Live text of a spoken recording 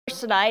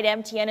tonight,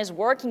 MTN is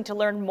working to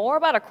learn more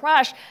about a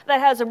crash that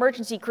has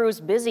emergency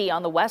crews busy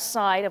on the west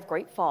side of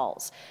Great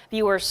Falls.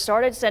 Viewers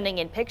started sending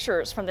in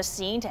pictures from the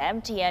scene to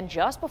MTN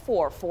just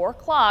before 4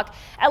 o'clock.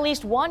 At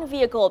least one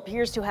vehicle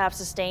appears to have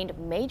sustained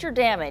major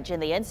damage in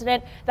the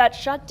incident that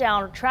shut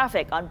down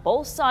traffic on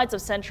both sides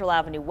of Central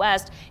Avenue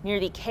West near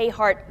the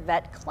K-Hart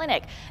Vet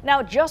Clinic.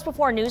 Now, just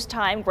before news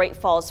time, Great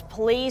Falls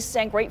Police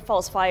and Great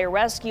Falls Fire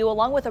Rescue,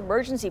 along with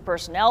emergency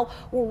personnel,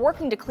 were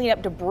working to clean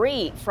up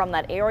debris from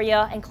that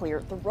area and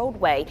clear the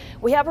roadway.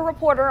 We have a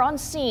reporter on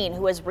scene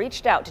who has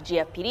reached out to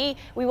GFPD.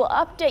 We will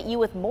update you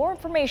with more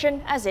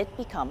information as it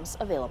becomes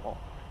available.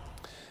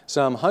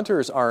 Some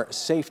hunters are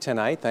safe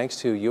tonight thanks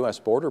to U.S.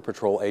 Border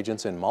Patrol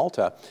agents in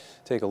Malta.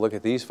 Take a look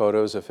at these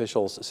photos.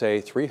 Officials say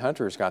 3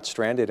 hunters got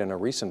stranded in a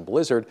recent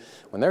blizzard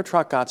when their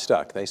truck got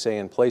stuck. They say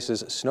in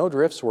places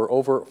snowdrifts were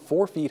over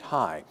 4 feet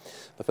high.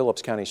 The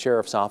Phillips County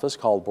Sheriff's Office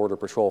called Border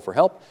Patrol for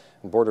help,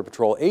 and Border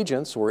Patrol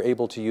agents were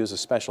able to use a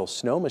special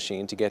snow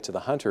machine to get to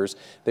the hunters.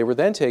 They were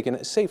then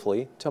taken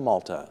safely to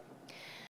Malta.